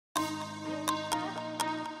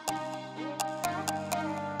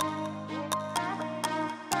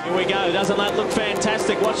Here we go. Doesn't that look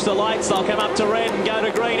fantastic? Watch the lights. They'll come up to red and go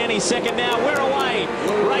to green any second now. We're away.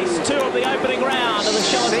 Race 2 of the opening round of the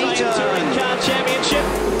Australasia Supercars Championship.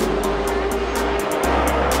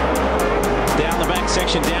 Down the back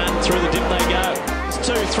section, down through the dip they go. It's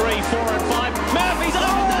 2, 3, 4 and 5. Murphy's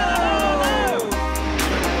on. No!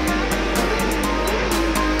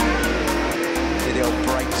 The old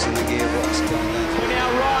brakes in the gearbox. We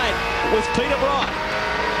now ride with Peter Bright.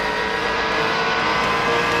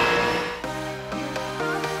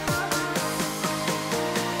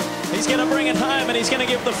 He's going to bring it home, and he's going to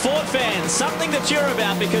give the Ford fans something to cheer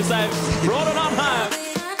about because they've brought it on home.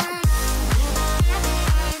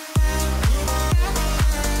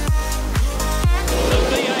 The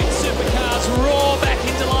V8 Supercars roar back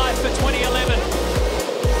into life for 2011.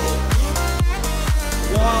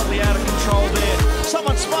 Wildly out of control there.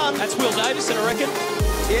 Someone spun. That's Will Davison, I reckon.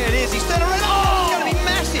 Yeah, it is. He's turned around. Oh, it's going to be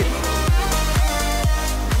massive.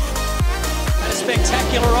 And a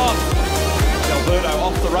spectacular off. Alberto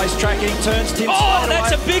off the racetrack, he turns Tim. Oh,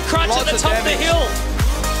 that's a big crunch at the top of the hill.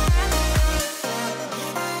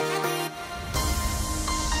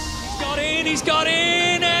 He's got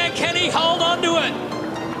in, and can he hold on to it?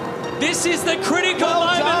 This is the critical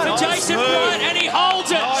moment for Jason Bright, and he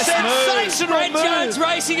holds it. Sensational Brad Jones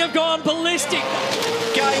Racing have gone ballistic.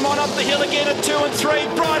 Game on up the hill again at 2 and 3.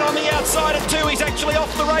 Bright on the outside at 2. He's actually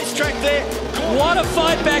off the racetrack there. What a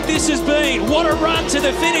fight back this has been. What a run to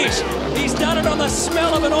the finish. He's done it on the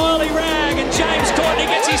smell of an oily rag, and James Courtney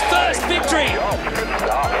gets his first victory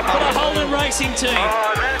for the Holden Racing team.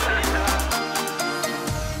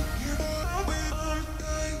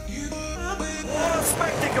 What a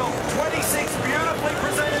spectacle. 26 beautifully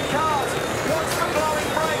presented cars. Watch the glowing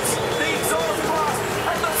brakes, the exhaust blast,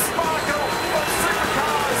 and the sparkle of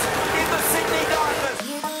supercars in the Sydney darkness.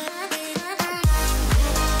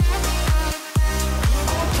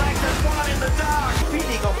 Contacted one in the dark.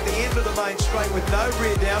 Spinning off the end of the main straight with no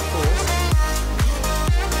rear downforce.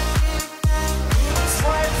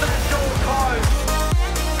 Slams that door closed.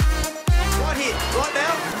 Right here, right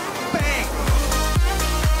now. Bang!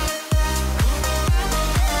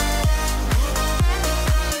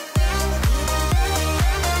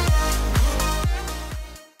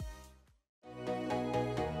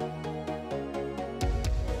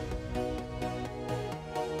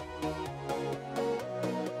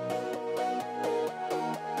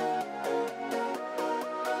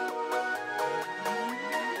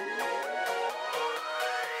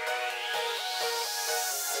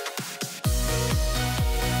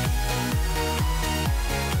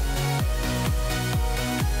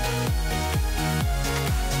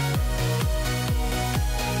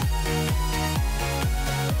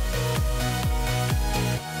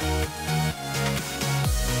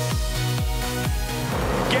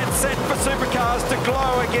 Set for supercars to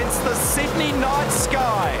glow against the Sydney night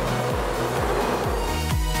sky.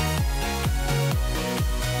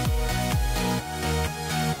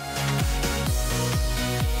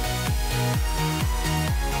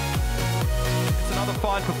 It's another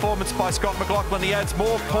fine performance by Scott McLaughlin. He adds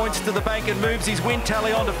more points to the bank and moves his win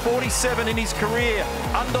tally on to 47 in his career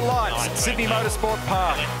under lights at Sydney Motorsport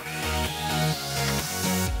Park.